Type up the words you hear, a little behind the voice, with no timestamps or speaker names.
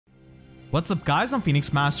What's up guys, I'm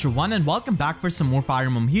Phoenix Master 1 and welcome back for some more Fire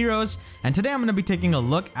Emblem Heroes, and today I'm going to be taking a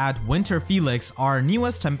look at Winter Felix, our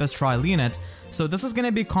newest Tempest Trial unit. So this is going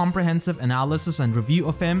to be a comprehensive analysis and review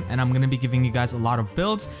of him, and I'm going to be giving you guys a lot of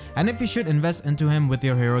builds and if you should invest into him with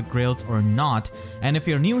your Heroic Grails or not. And if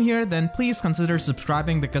you're new here, then please consider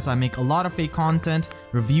subscribing because I make a lot of fake content,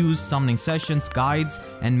 reviews, summoning sessions, guides,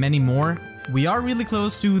 and many more. We are really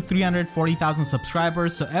close to 340,000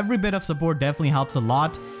 subscribers, so every bit of support definitely helps a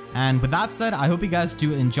lot. And with that said, I hope you guys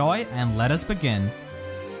do enjoy and let us begin.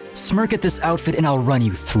 Smirk at this outfit and I'll run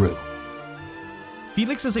you through.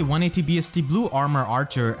 Felix is a 180 BST blue armor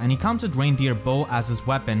archer and he comes with reindeer bow as his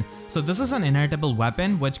weapon. So this is an inheritable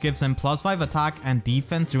weapon which gives him +5 attack and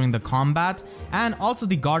defense during the combat, and also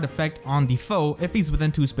the guard effect on the foe if he's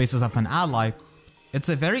within 2 spaces of an ally. It's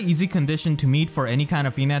a very easy condition to meet for any kind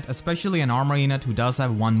of unit, especially an armor unit who does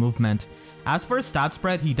have 1 movement. As for his stat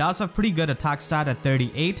spread, he does have pretty good attack stat at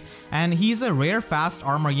 38, and he's a rare fast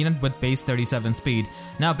armor unit with base 37 speed.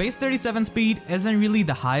 Now base 37 speed isn't really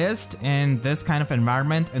the highest in this kind of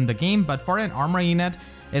environment in the game, but for an armor unit,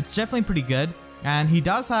 it's definitely pretty good. And he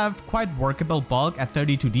does have quite workable bulk at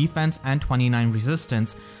 32 defense and 29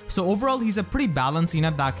 resistance. So overall he's a pretty balanced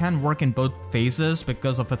unit that can work in both phases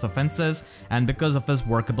because of his offenses and because of his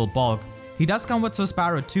workable bulk. He does come with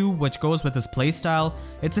Sparrow 2, which goes with his playstyle.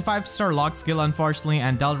 It's a 5-star lock skill unfortunately,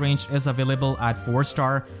 and Del range is available at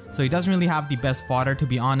 4-star, so he doesn't really have the best fodder to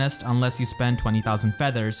be honest unless you spend 20,000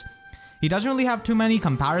 feathers. He doesn't really have too many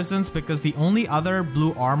comparisons because the only other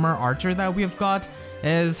blue armor archer that we've got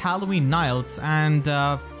is Halloween Niles, and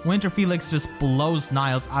Winter Felix just blows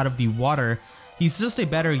Niles out of the water. He's just a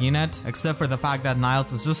better unit, except for the fact that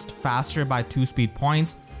Niles is just faster by 2 speed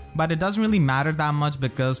points. But it doesn't really matter that much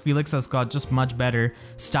because Felix has got just much better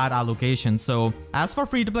stat allocation. So as for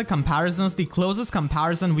free-to-play comparisons, the closest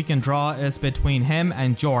comparison we can draw is between him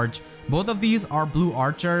and George. Both of these are blue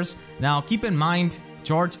archers. Now keep in mind,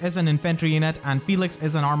 George is an infantry unit and Felix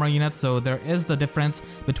is an armor unit, so there is the difference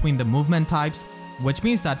between the movement types, which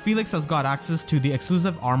means that Felix has got access to the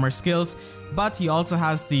exclusive armor skills, but he also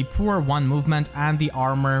has the poor 1 movement and the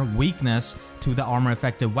armor weakness to the armor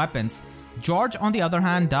effective weapons. George on the other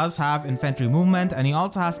hand does have infantry movement, and he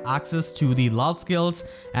also has access to the lull skills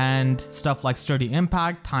and stuff like sturdy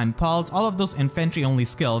impact, time pulse, all of those infantry only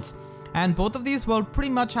skills. And both of these will pretty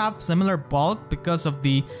much have similar bulk because of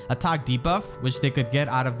the attack debuff which they could get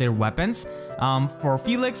out of their weapons. For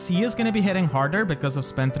Felix, he is going to be hitting harder because of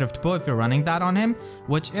Spendthrift Bow if you're running that on him,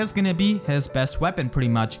 which is going to be his best weapon pretty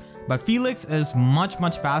much. But Felix is much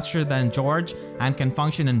faster than George and can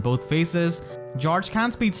function in both phases. George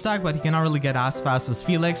can speed stack, but he cannot really get as fast as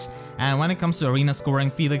Felix, and when it comes to arena scoring,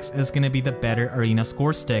 Felix is going to be the better arena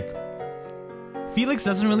score stick. Felix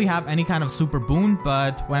doesn't really have any kind of super boon,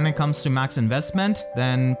 but when it comes to max investment,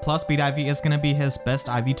 then plus speed IV is going to be his best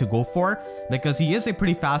IV to go for because he is a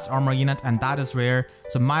pretty fast armor unit and that is rare,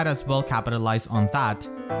 so might as well capitalize on that.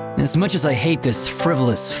 As much as I hate this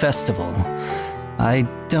frivolous festival, I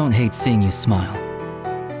don't hate seeing you smile.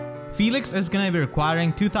 Felix is going to be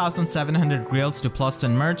requiring 2,700 grails to plus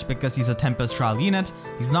 10 merch because he's a Tempest Trial unit.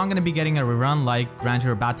 He's not going to be getting a rerun like Grand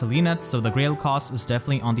Hero Battle units, so the grail cost is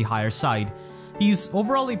definitely on the higher side. He's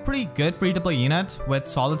overall a pretty good free-to-play unit with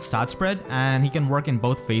solid stat spread, and he can work in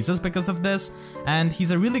both phases because of this, and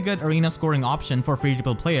he's a really good arena scoring option for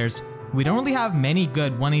free-to-play players. We don't really have many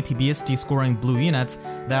good 180 BST scoring blue units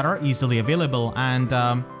that are easily available,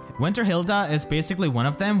 and Winter Hilda is basically one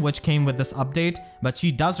of them, which came with this update, but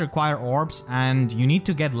she does require orbs and you need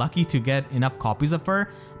to get lucky to get enough copies of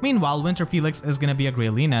her. Meanwhile, Winter Felix is going to be a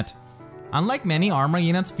grail unit. Unlike many armor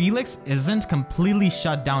units, Felix isn't completely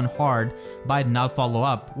shut down hard by null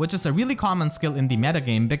follow-up, which is a really common skill in the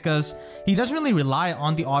metagame because he doesn't really rely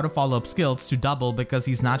on the auto follow-up skills to double because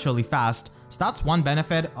he's naturally fast. So that's one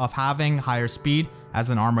benefit of having higher speed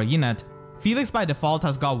as an armor unit. Felix by default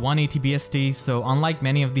has got 180 BST, so unlike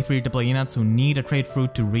many of the free-to-play units who need a trait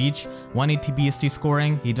fruit to reach 180 BST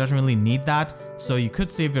scoring, he doesn't really need that, so you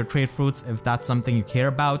could save your trait fruits if that's something you care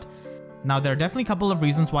about. Now there are definitely a couple of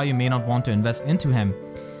reasons why you may not want to invest into him.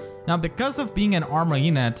 Now because of being an armor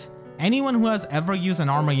unit, anyone who has ever used an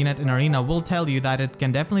armor unit in arena will tell you that it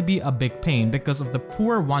can definitely be a big pain because of the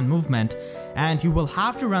poor 1 movement, and you will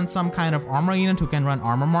have to run some kind of armor unit who can run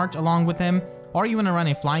armor march along with him, or you want to run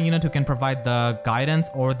a flying unit who can provide the guidance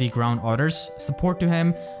or the ground orders support to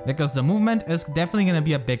him because the movement is definitely going to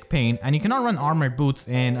be a big pain, and you cannot run armored boots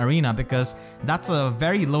in arena because that's a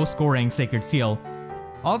very low scoring sacred seal.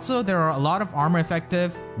 Also, there are a lot of armor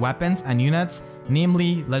effective weapons and units,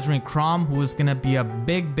 namely Legendary Crom, who is going to be a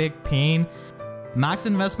big pain. Max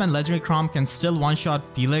investment Legendary Chrom can still one-shot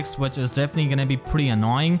Felix, which is definitely going to be pretty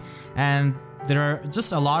annoying, and there are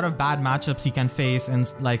just a lot of bad matchups he can face in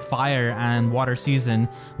like Fire and Water Season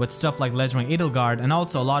with stuff like Legendary Edelgard and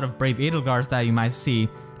also a lot of Brave Edelgards that you might see.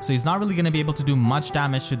 So he's not really going to be able to do much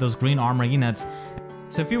damage to those green armor units.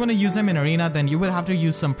 So if you want to use him in Arena, then you would have to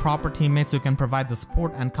use some proper teammates who can provide the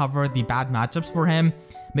support and cover the bad matchups for him,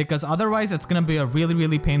 because otherwise it's going to be a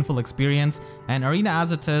really painful experience, and Arena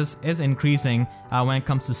as it is increasing when it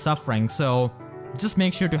comes to suffering. So just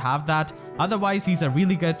make sure to have that. Otherwise, he's a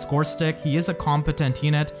really good score stick. He is a competent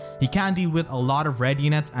unit. He can deal with a lot of red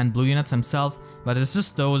units and blue units himself, but it's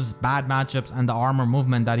just those bad matchups and the armor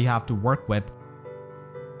movement that you have to work with.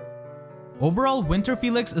 Overall, Winter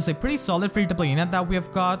Felix is a pretty solid free-to-play unit that we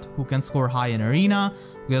have got, who can score high in Arena.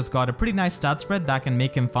 He has got a pretty nice stat spread that can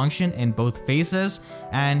make him function in both phases,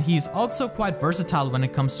 and he's also quite versatile when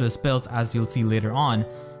it comes to his builds, as you'll see later on.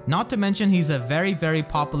 Not to mention, he's a very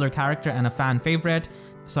popular character and a fan favorite,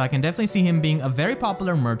 so I can definitely see him being a very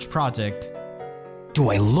popular merge project. Do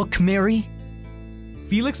I look merry?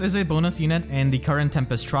 Felix is a bonus unit in the current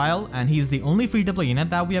Tempest Trial, and he's the only free-to-play unit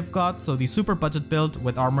that we have got, so the super budget build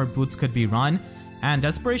with armored boots could be run. And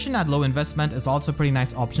Desperation at low investment is also a pretty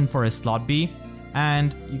nice option for his slot B.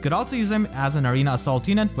 And you could also use him as an Arena Assault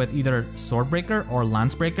unit with either Swordbreaker or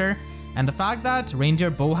Lancebreaker. And the fact that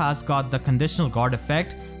Reindeer Bow has got the conditional guard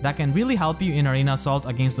effect that can really help you in Arena Assault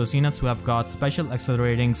against those units who have got special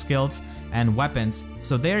accelerating skills and weapons.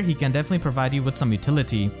 So there he can definitely provide you with some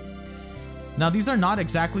utility. Now these are not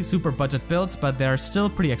exactly super budget builds, but they're still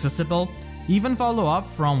pretty accessible. Even Follow Up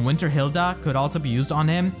from Winter Hilda could also be used on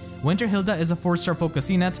him. Winter Hilda is a 4-star focus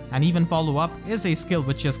unit, and Even Follow Up is a skill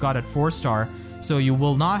which he has got at 4-star, so you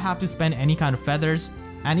will not have to spend any kind of feathers.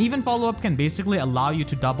 And Even Follow Up can basically allow you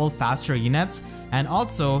to double faster units and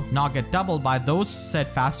also not get doubled by those said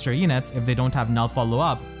faster units if they don't have null follow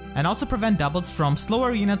up, and also prevent doubles from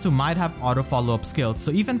slower units who might have auto follow up skills.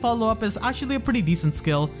 So Even Follow Up is actually a pretty decent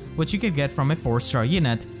skill which you could get from a 4-star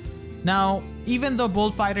unit. Now, even though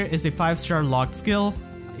Bold Fighter is a 5-star locked skill,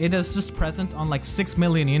 it is just present on like 6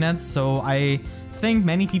 million units, so I think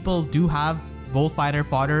many people do have Bold Fighter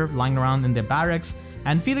fodder lying around in their barracks,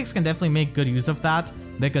 and Felix can definitely make good use of that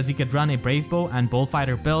because he could run a Brave Bow and Bold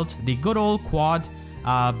Fighter build, the good old quad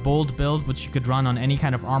bold build which you could run on any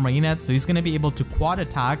kind of armor unit, so he's going to be able to quad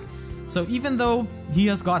attack. So even though he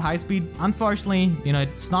has got high speed, unfortunately,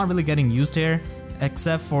 it's not really getting used here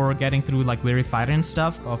except for getting through like Weary Fighter and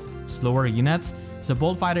stuff of slower units. So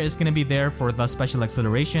Bold Fighter is going to be there for the special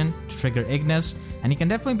acceleration to trigger Ignis, and he can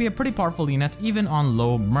definitely be a pretty powerful unit even on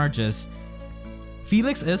low merges.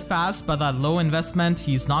 Felix is fast, but at low investment,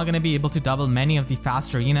 he's not going to be able to double many of the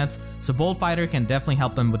faster units, so Bold Fighter can definitely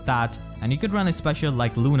help him with that, and you could run a special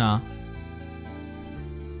like Luna.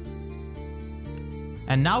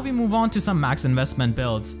 And now we move on to some max investment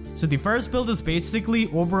builds. So the first build is basically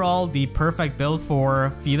overall the perfect build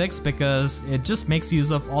for Felix because it just makes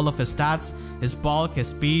use of all of his stats, his bulk, his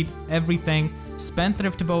speed, everything.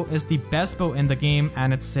 Spendthrift Bow is the best bow in the game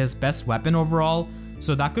and it's his best weapon overall.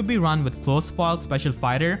 So that could be run with Close Foiled Special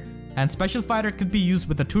Fighter, and Special Fighter could be used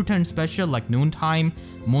with a 2-turn special like Noontime,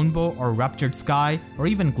 Moonbow, or Ruptured Sky, or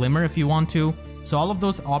even Glimmer if you want to. So all of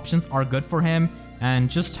those options are good for him, and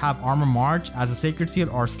just have Armor March as a Sacred Seal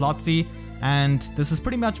or Slotsy, and this is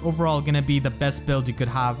pretty much overall going to be the best build you could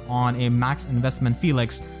have on a max investment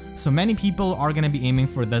Felix. So many people are going to be aiming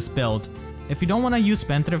for this build. If you don't want to use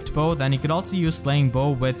Spendthrift Bow, then you could also use Slaying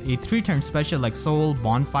Bow with a 3-turn special like Soul,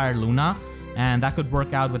 Bonfire, Luna, and that could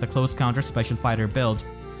work out with a close counter Special Fighter build.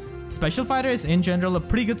 Special Fighter is in general a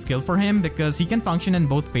pretty good skill for him because he can function in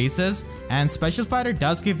both phases, and Special Fighter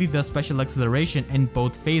does give you the special acceleration in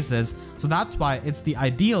both phases, so that's why it's the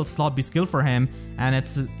ideal slot B skill for him, and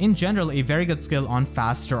it's in general a very good skill on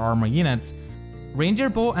faster armor units. Reindeer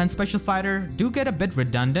Bow and Special Fighter do get a bit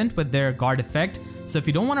redundant with their guard effect, so if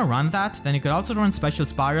you don't want to run that, then you could also run Special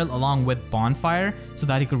Spiral along with Bonfire so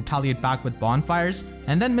that you could retaliate back with Bonfires,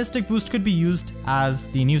 and then Mystic Boost could be used as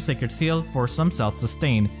the new Sacred Seal for some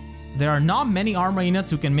self-sustain. There are not many armor units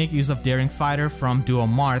who can make use of Daring Fighter from Duo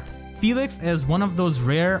Marth. Felix is one of those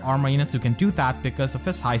rare armor units who can do that because of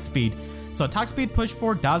his high speed. So Attack Speed Push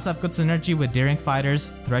 4 does have good synergy with Daring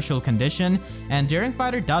Fighter's Threshold Condition, and Daring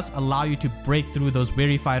Fighter does allow you to break through those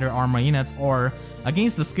Weary Fighter armor units or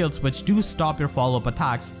against the skills which do stop your follow-up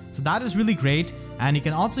attacks. So that is really great, and you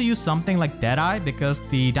can also use something like Deadeye because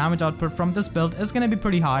the damage output from this build is going to be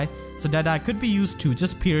pretty high, so Deadeye could be used to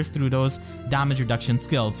just pierce through those damage reduction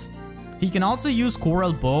skills. He can also use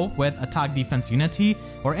Coral Bow with Attack Defense Unity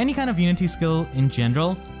or any kind of Unity skill in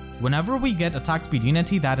general. Whenever we get Attack Speed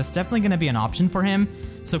Unity, that is definitely going to be an option for him.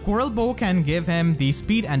 So Coral Bow can give him the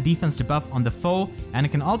speed and defense debuff on the foe, and it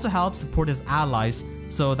can also help support his allies.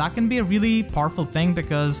 So that can be a really powerful thing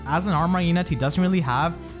because as an armor unit, he doesn't really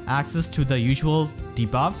have access to the usual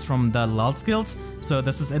debuffs from the lull skills. So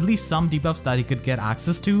this is at least some debuffs that he could get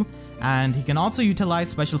access to. And he can also utilize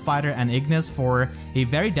Special Fighter and Ignis for a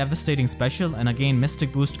very devastating special, and again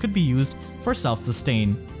Mystic Boost could be used for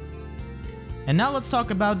self-sustain. And now let's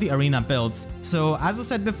talk about the arena builds. So as I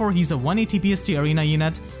said before, he's a 180 BST arena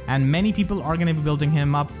unit and many people are going to be building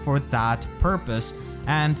him up for that purpose.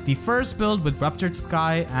 And the first build with Ruptured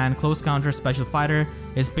Sky and Close Counter Special Fighter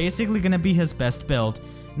is basically going to be his best build.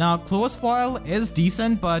 Now Close Foil is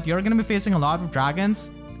decent, but you're going to be facing a lot of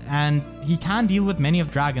dragons and he can deal with many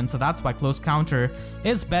of dragons, so that's why Close Counter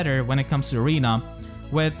is better when it comes to arena.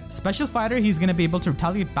 With Special Fighter, he's going to be able to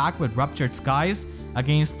retaliate back with Ruptured Skies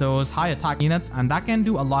against those high attack units, and that can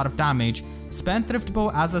do a lot of damage. Spendthrift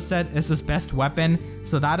Bow, as I said, is his best weapon,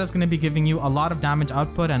 so that is going to be giving you a lot of damage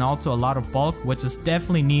output and also a lot of bulk, which is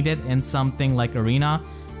definitely needed in something like arena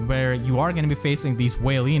where you are going to be facing these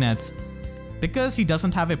whale units. Because he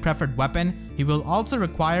doesn't have a preferred weapon, he will also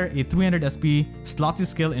require a 300 SP Slotsy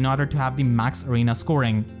skill in order to have the max arena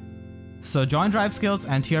scoring. So Joint Drive skills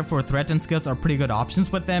and Tier 4 Threaten skills are pretty good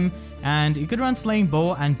options with them, and you could run Slaying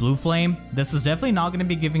Bow and Blue Flame. This is definitely not going to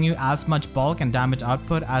be giving you as much bulk and damage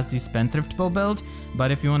output as the Spendthrift Bow build,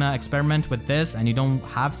 but if you want to experiment with this and you don't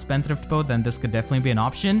have Spendthrift Bow, then this could definitely be an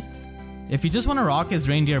option. If you just want to rock his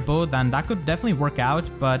Reindeer Bow, then that could definitely work out,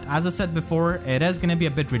 but as I said before, it is going to be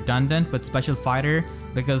a bit redundant with Special Fighter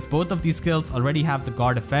because both of these skills already have the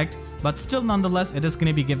guard effect, but still nonetheless it is going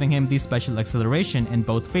to be giving him the special acceleration in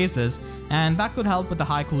both phases, and that could help with the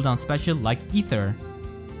high cooldown special like Ether.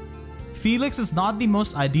 Felix is not the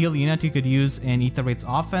most ideal unit you could use in Ether Raid's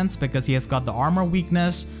offense because he has got the armor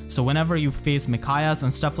weakness, so whenever you face Micaiahs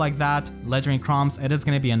and stuff like that, Legendary Chroms, it is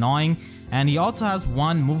going to be annoying, and he also has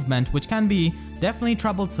one movement which can be definitely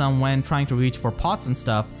troublesome when trying to reach for pots and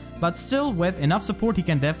stuff, but still with enough support he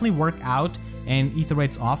can definitely work out in Ether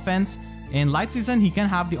Raid's offense. In Light Season, he can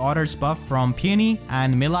have the Otters buff from Peony,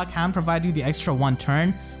 and Mila can provide you the extra 1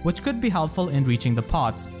 turn, which could be helpful in reaching the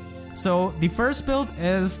pots. So the first build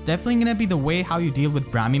is definitely going to be the way how you deal with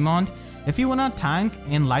Bramimond. If you want to tank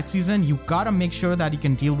in Light Season, you gotta make sure that you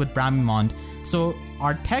can deal with Bramimond. So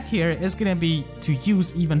our tech here is going to be to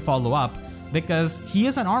use Even Follow Up, because he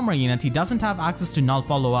is an armor unit, he doesn't have access to Null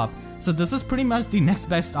Follow Up. So this is pretty much the next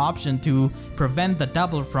best option to prevent the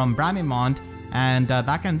double from Bramimond, and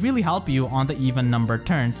that can really help you on the even number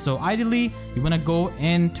turns. So ideally, you want to go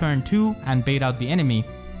in turn 2 and bait out the enemy.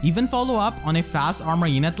 Even Follow Up on a fast armor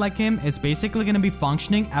unit like him is basically going to be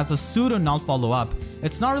functioning as a pseudo Null Follow Up.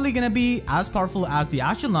 It's not really going to be as powerful as the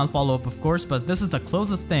actual Null Follow Up, of course, but this is the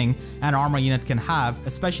closest thing an armor unit can have,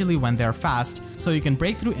 especially when they're fast. So you can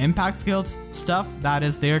break through impact skills, stuff that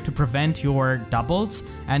is there to prevent your doubles,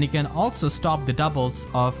 and you can also stop the doubles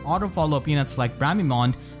of auto follow up units like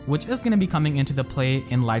Bramimond, which is going to be coming into the play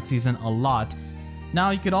in Light Season a lot. Now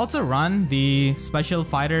you could also run the Special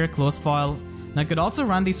Fighter Close Foil. Now you could also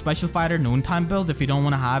run the Special Fighter Noontime build if you don't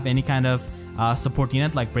want to have any kind of support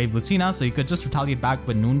unit like Brave Lucina, so you could just retaliate back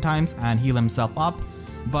with Noontimes and heal himself up.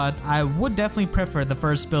 But I would definitely prefer the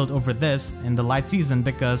first build over this in the Light Season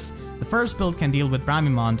because the first build can deal with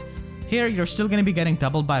Bramimond. Here you're still going to be getting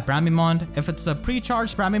doubled by Bramimond. If it's a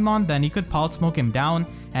pre-charged Bramimond, then you could Pulse Smoke him down,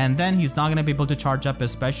 and then he's not going to be able to charge up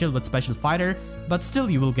his special with Special Fighter, but still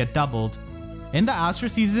you will get doubled. In the Astro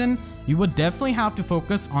Season, you would definitely have to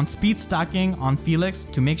focus on speed stacking on Felix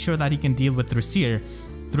to make sure that he can deal with Thracier.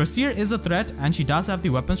 Thracier is a threat and she does have the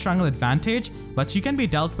Weapon Strangle advantage, but she can be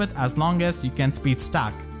dealt with as long as you can speed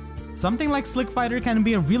stack. Something like Slick Fighter can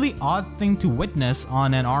be a really odd thing to witness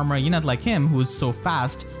on an armor unit like him who's so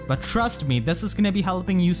fast, but trust me, this is going to be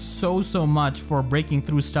helping you so much for breaking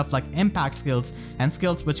through stuff like impact skills and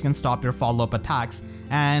skills which can stop your follow-up attacks,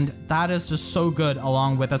 and that is just so good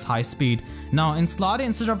along with his high speed. Now in Slotty,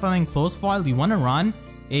 instead of running Close Foil, you want to run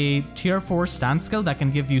a tier 4 stand skill that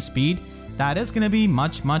can give you speed. That is going to be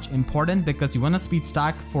much important because you want to speed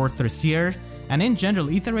stack for Thracier. And in general,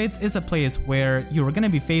 Ether Raids is a place where you're going to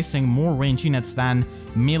be facing more range units than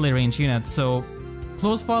melee range units, so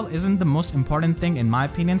Close Foil isn't the most important thing in my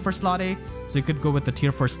opinion for Slotty, so you could go with the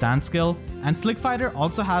tier 4 stand skill. And Slick Fighter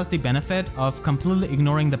also has the benefit of completely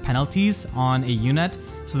ignoring the penalties on a unit,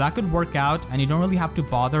 so that could work out and you don't really have to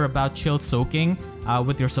bother about chill soaking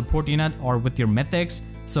with your support unit or with your mythics.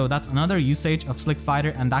 So that's another usage of Slick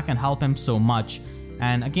Fighter and that can help him so much.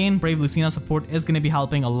 And again, Brave Lucina support is going to be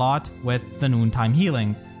helping a lot with the Noontime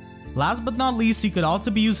healing. Last but not least, he could also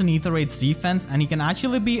be used in Ether Raid's defense, and he can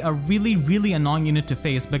actually be a really annoying unit to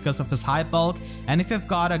face because of his high bulk and if you've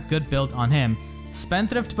got a good build on him.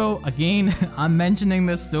 Spendthrift Bow, again, I'm mentioning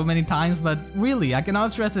this so many times, but really, I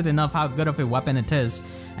cannot stress it enough how good of a weapon it is.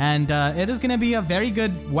 And it is going to be a very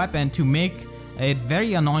good weapon to make it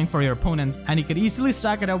very annoying for your opponents, and he could easily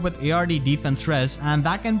stack it up with ARD defense res, and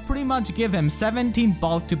that can pretty much give him 17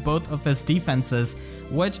 bulk to both of his defenses,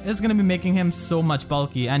 which is going to be making him so much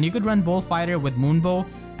bulky. And you could run Bullfighter with Moonbow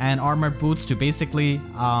and armored boots to basically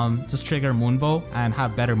just trigger Moonbow and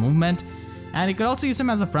have better movement. And you could also use him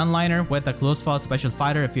as a frontliner with a close fought special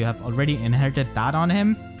fighter if you have already inherited that on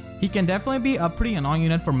him. He can definitely be a pretty annoying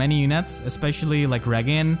unit for many units, especially like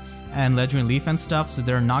Regan and Legendary Leaf and stuff, so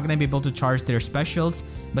they're not going to be able to charge their specials.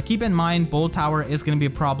 But keep in mind, Bolt Tower is going to be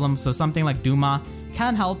a problem, so something like Duma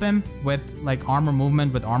can help him with like armor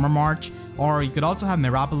movement with Armor March, or you could also have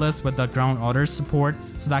Miraculous with the Ground Order support,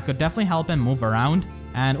 so that could definitely help him move around.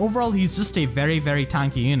 And overall, he's just a very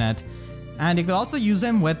tanky unit. And you could also use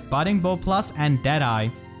him with Budding Bow Plus and Deadeye.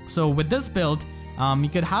 So with this build, you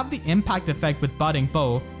could have the impact effect with Budding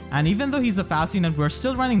Bow. And even though he's a fast unit, we're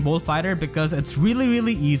still running Bullfighter because it's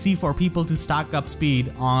really easy for people to stack up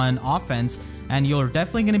speed on offense, and you're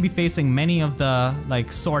definitely going to be facing many of the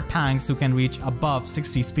like sword tanks who can reach above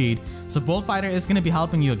 60 speed. So Bullfighter is going to be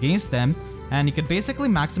helping you against them, and you could basically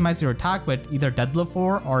maximize your attack with either Deadblow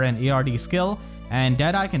 4 or an ARD skill, and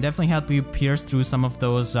Deadeye can definitely help you pierce through some of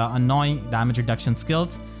those annoying damage reduction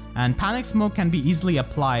skills. And Panic Smoke can be easily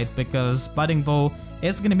applied because Budding Bow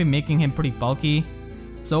is going to be making him pretty bulky.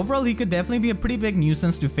 So overall, he could definitely be a pretty big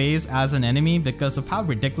nuisance to face as an enemy because of how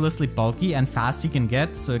ridiculously bulky and fast he can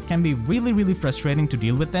get, so it can be really frustrating to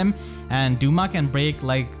deal with him. And Duma can break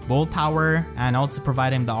like Bolt Tower and also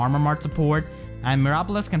provide him the Armor Mart support, and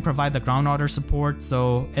Miraculous can provide the Ground Order support,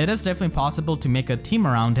 so it is definitely possible to make a team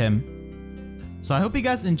around him. So I hope you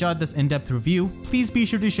guys enjoyed this in-depth review. Please be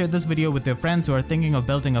sure to share this video with your friends who are thinking of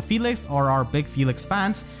building a Felix or are big Felix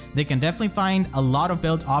fans. They can definitely find a lot of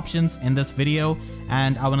build options in this video,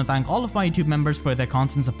 and I want to thank all of my YouTube members for their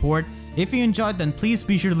constant support. If you enjoyed, then please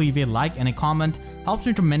be sure to leave a like and a comment, helps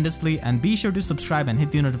me tremendously, and be sure to subscribe and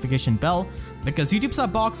hit the notification bell because YouTube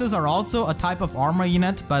sub boxes are also a type of armor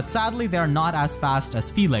unit, but sadly they are not as fast as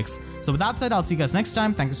Felix. So with that said, I'll see you guys next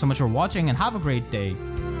time. Thank you so much for watching and have a great day.